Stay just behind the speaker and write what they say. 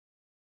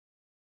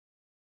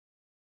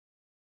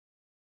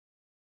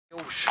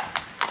Horse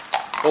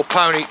or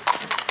pony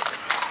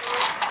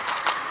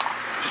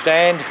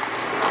stand,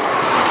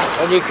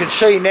 and you can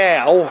see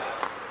now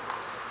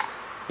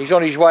he's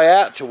on his way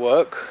out to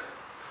work,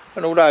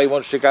 and although he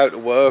wants to go to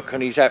work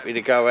and he's happy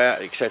to go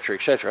out, etc,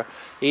 etc,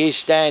 he is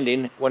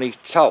standing when he's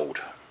told.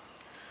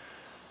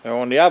 Now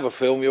on the other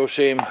film you'll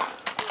see him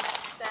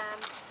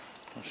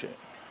that's it.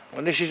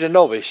 And this is a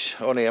novice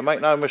on here,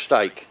 make no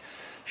mistake.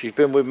 She's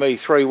been with me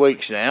 3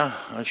 weeks now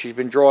and she's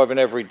been driving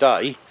every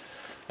day.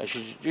 And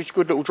she's a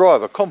good little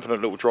driver,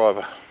 confident little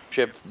driver.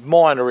 She had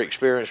minor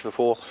experience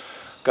before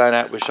going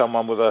out with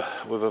someone with a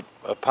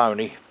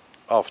pony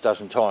half a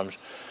dozen times.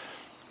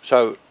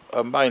 So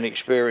her main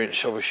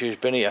experience obviously has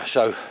been here.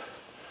 So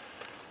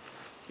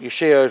you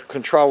see her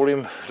control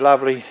him,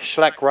 lovely,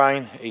 slack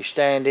rein, he's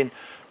standing,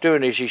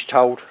 doing as he's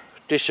told,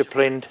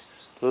 disciplined,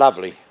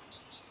 lovely.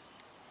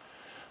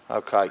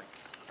 Okay.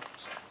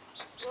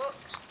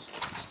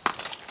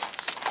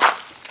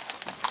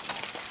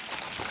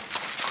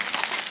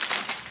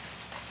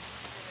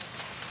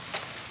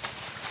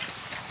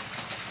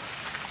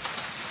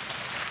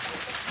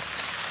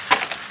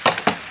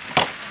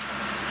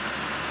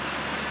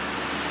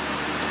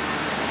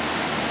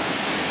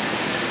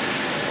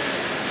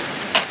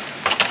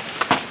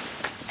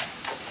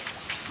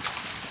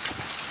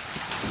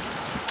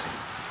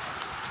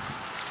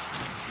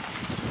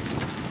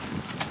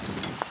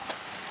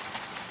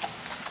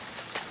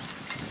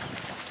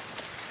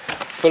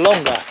 For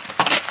longer,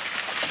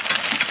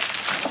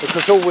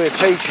 because all we're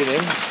teaching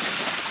him,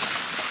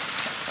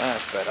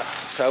 that's better,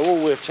 so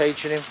all we're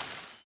teaching him,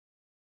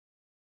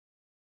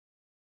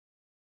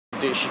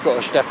 she's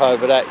got to step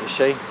over that, you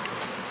see,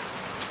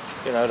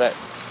 you know, that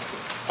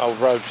old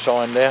road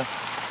sign there.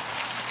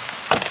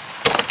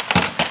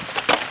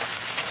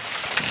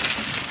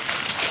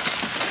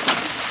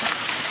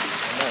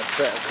 And that's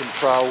better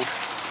controlled.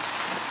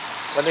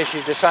 And this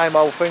is the same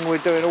old thing we're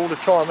doing all the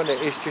time, isn't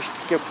it? It's just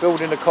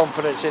building the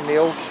confidence in the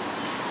horse.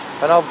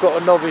 And I've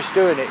got a novice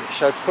doing it,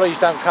 so please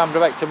don't come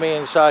back to me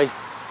and say,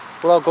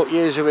 well, I've got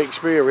years of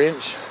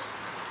experience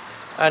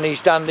and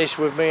he's done this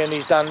with me and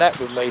he's done that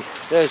with me.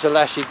 There's a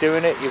lassie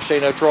doing it. You've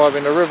seen her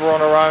driving the river on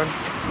her own.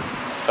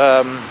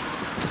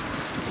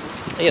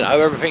 You know,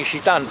 everything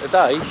she's done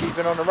today, she's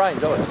been on the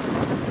reins, hasn't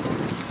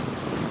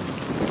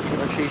she?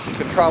 And she's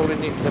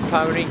controlling the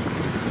pony,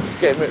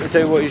 getting him to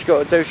do what he's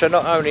got to do, so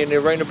not only in the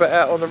arena but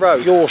out on the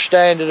road. Your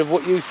standard of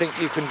what you think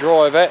you can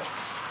drive at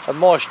and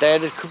my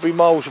standard could be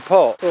miles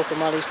apart. Talking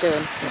while he's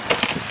doing.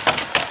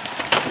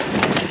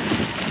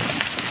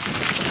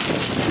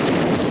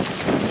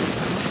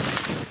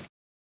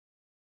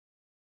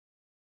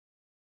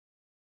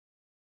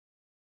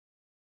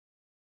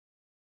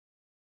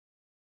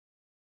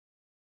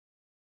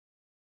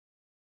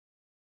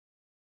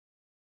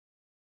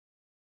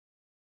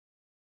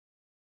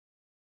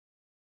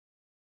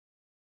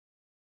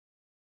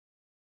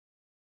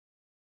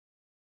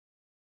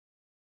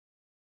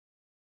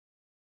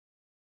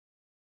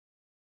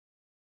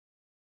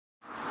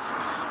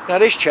 Now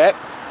this chap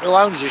who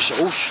owns this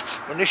horse,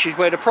 and this is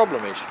where the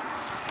problem is.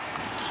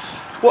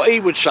 What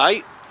he would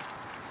say,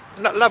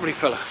 lovely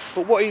fella,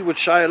 but what he would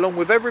say along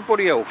with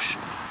everybody else,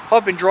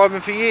 I've been driving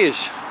for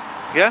years,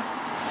 yeah?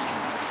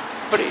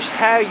 But it's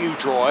how you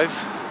drive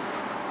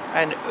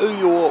and who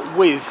you're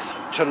with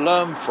to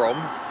learn from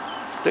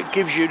that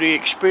gives you the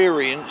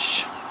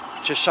experience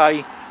to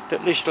say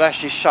that this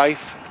lass is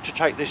safe to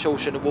take this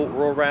horse in the water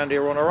or around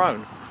here on her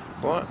own,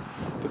 right?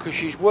 Because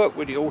she's worked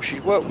with the horse,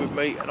 she's worked with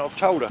me, and I've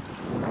told her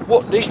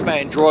what this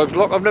man drives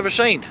like I've never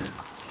seen.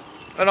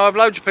 And I have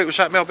loads of people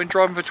say to me, I've been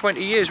driving for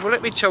 20 years. Well,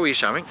 let me tell you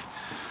something.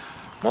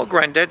 My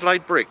granddad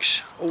laid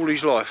bricks all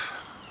his life,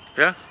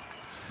 yeah?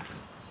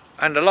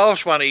 And the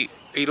last one he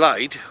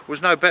laid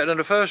was no better than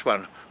the first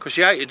one, because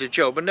he hated the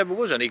job and never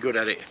was any good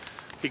at it.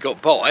 He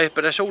got by,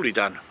 but that's all he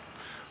done.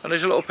 And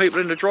there's a lot of people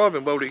in the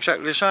driving world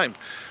exactly the same.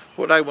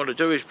 What they want to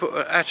do is put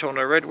a hat on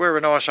their head, wear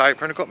a nice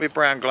apron, I've got my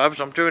brown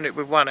gloves, I'm doing it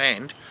with one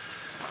hand.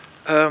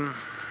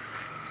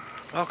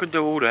 I can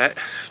do all that,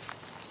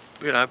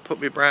 you know,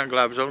 put my brown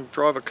gloves on,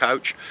 drive a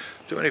coach,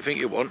 do anything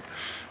you want.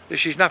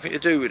 This is nothing to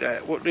do with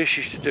that. What this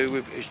is to do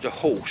with is the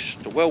horse,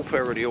 the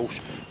welfare of the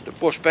horse, the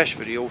what's best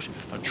for the horse,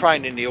 and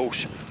training the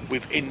horse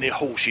within the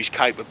horse's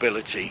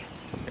capability.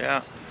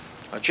 Yeah.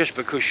 And just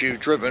because you've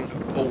driven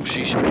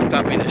horses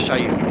don't mean to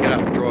say you can get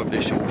up and drive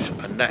this horse,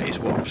 and that is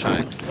what I'm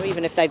saying. Or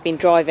even if they've been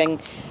driving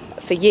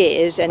for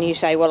years and you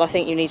say, well, I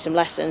think you need some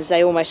lessons,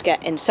 they almost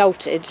get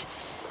insulted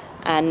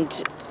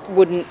and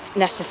wouldn't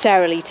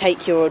necessarily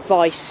take your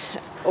advice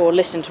or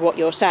listen to what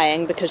you're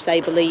saying because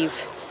they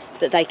believe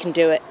that they can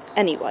do it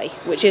anyway,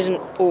 which isn't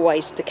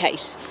always the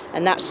case.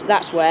 And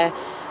that's where,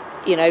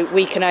 you know,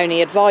 we can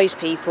only advise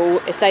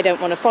people. If they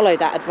don't want to follow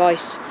that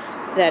advice,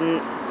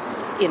 then,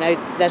 you know,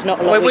 there's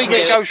not a lot we can do.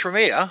 When it goes from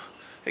here,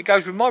 it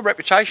goes with my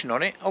reputation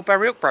on it. Oh,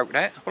 Barry Hook broke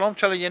that. Well, I'm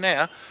telling you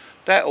now,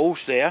 that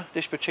horse there,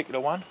 this particular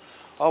one,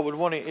 I would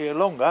want it here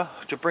longer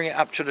to bring it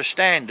up to the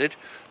standard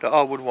that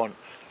I would want.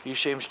 You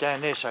see him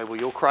stand there, say, well,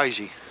 you're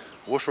crazy.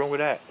 What's wrong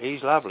with that?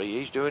 He's lovely,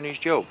 he's doing his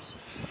job.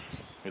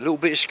 A little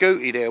bit of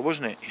scooty there,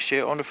 wasn't it? You see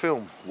it on the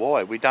film.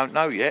 Why? We don't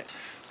know yet,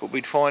 but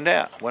we'd find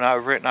out. Went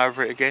over it and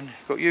over it again,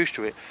 got used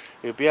to it.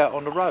 He'll be out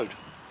on the road.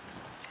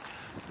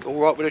 All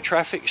right with the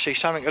traffic, see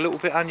something a little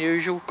bit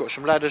unusual, got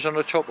some ladders on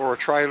the top or a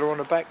trailer on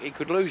the back, he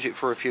could lose it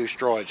for a few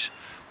strides.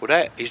 Well,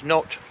 that is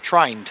not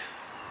trained.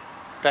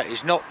 That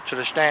is not to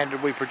the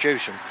standard we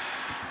produce them.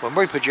 When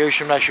we produce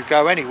them, they should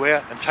go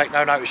anywhere and take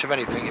no notice of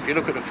anything. If you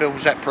look at the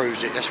films, that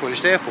proves it. That's what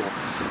it's there for,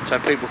 so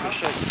people can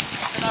see.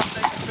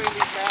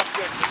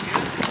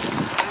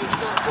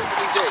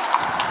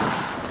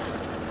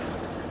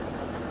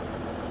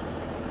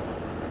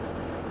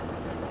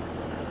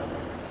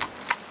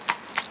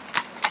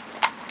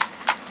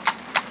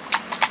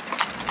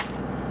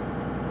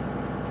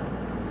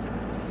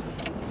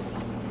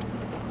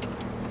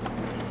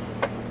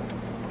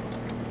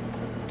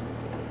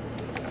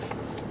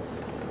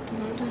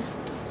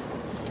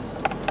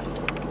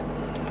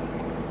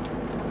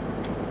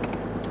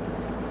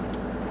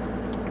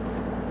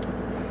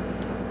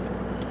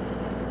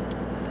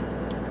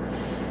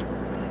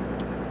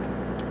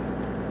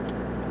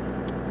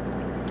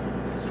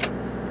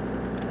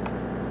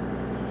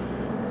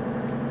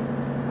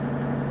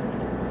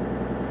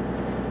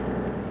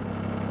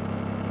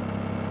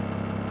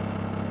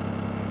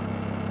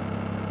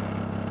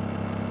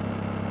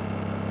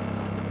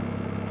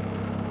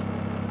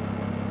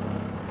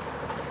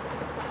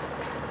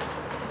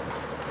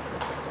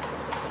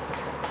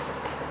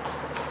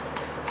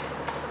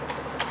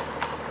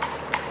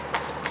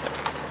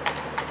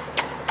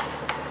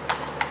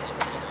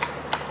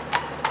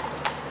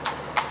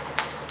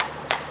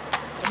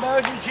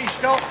 Emergency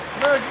stop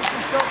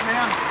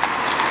now.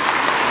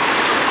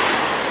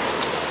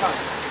 Okay.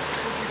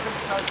 What do you think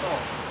so far?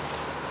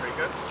 Pretty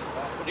good.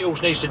 What the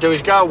horse needs to do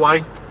is go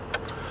away,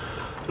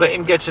 let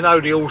him get to know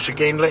the horse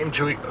again, let him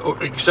to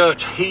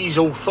exert his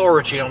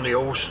authority on the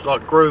horse,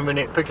 like grooming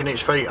it, picking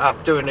its feet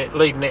up, doing it,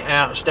 leading it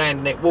out,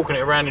 standing it, walking it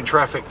around in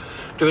traffic,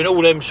 doing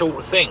all them sort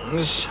of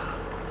things,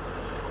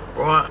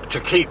 right, to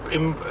keep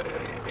him,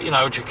 you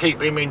know, to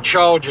keep him in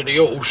charge of the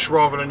horse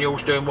rather than the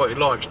horse doing what he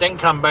likes. Then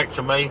come back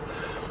to me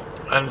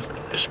and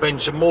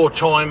spend some more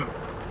time,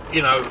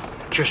 you know,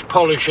 just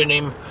polishing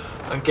him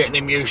and getting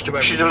him used to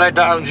it. This is the lad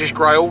that owns this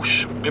grey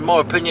horse. In my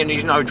opinion,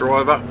 he's no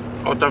driver.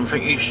 I don't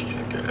think he's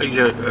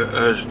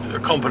a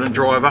competent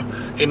driver,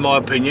 in my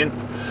opinion.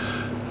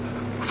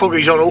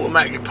 Foggy's on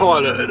automatic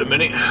pilot at the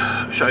minute,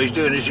 so he's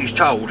doing as he's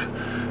told.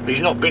 He's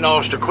not been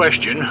asked a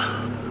question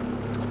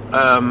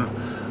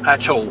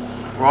at all,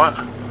 right?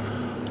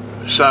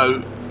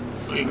 So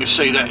you can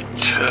see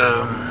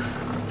that.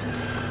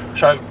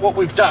 So what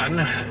we've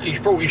done, he's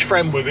brought his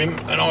friend with him,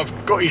 and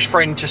I've got his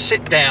friend to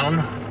sit down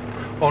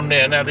on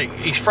there. Now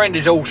his friend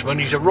is horseman,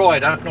 he's a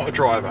rider, not a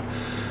driver.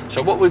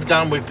 So what we've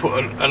done, we've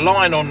put a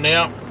line on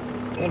there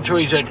onto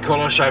his head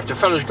collar, so if the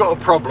fella's got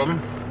a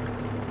problem,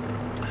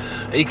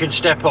 he can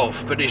step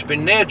off. But it's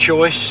been their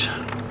choice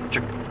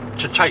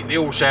to take the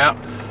horse out,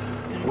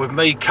 with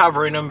me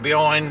covering them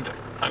behind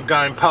and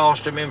going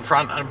past them in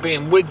front and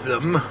being with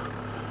them,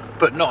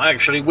 but not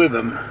actually with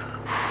them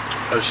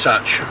as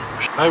such.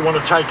 They want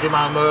to take him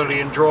home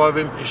early and drive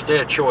him, it's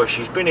their choice.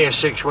 He's been here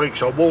 6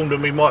 weeks. I warned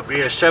him he might be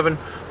here 7,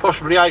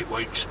 possibly 8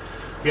 weeks.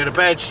 He had a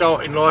bad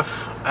start in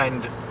life,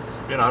 and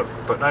you know,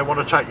 but they want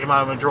to take him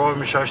home and drive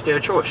him, so it's their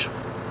choice.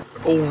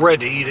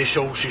 Already this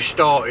horse has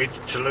started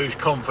to lose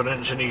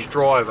confidence in his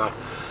driver.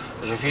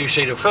 As if you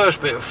see the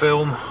first bit of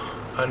film,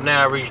 and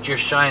now he's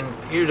just saying,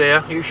 "You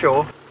there, you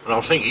sure?" And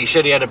I think he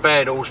said he had a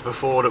bad horse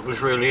before that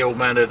was really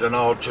ill-mannered and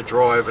hard to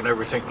drive and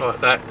everything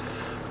like that,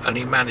 and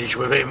he managed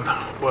with him.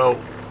 Well,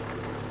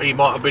 he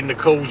might have been the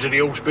cause of the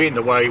horse being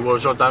the way he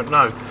was, I don't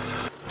know.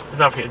 There's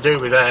nothing to do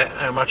with that,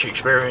 how much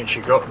experience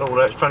you got and all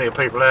that. There's plenty of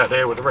people out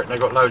there with the reckon they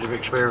got loads of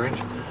experience.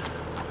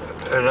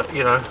 And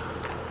you know,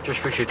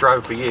 just because you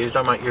drove for years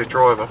don't make you a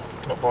driver,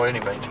 not by any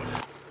means.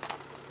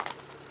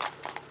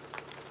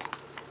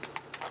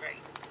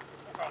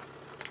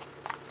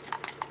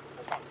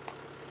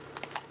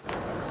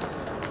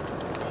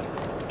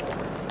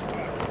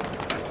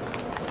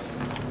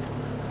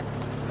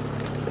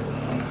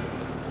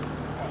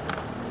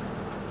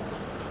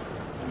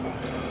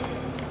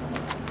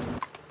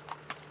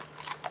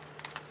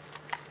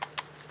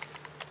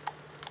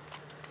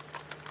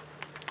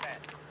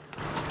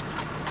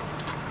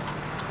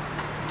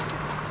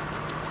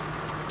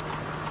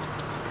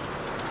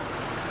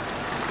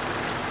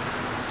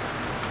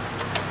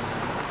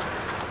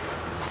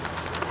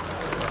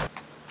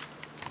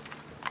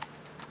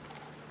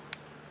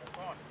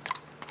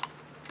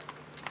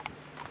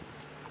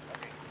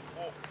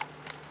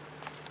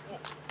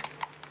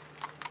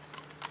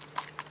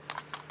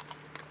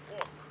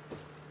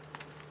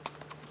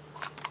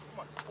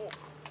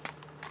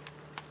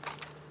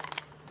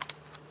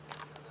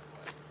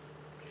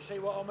 See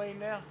what I mean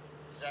now?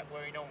 Is that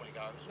where he normally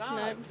goes? No,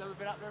 he's never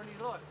been up there in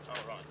his life. Oh,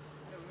 right.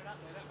 Never been up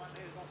there. That one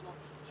there is like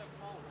 7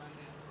 miles down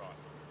there. Right.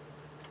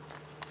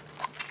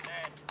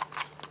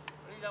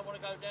 And you don't want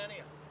to go down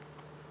here.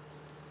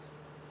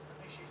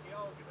 And this is the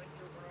argument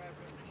you're going to have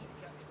with him. This is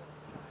exactly what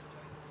I'm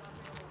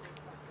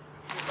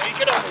saying. So,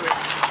 Get on with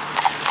it.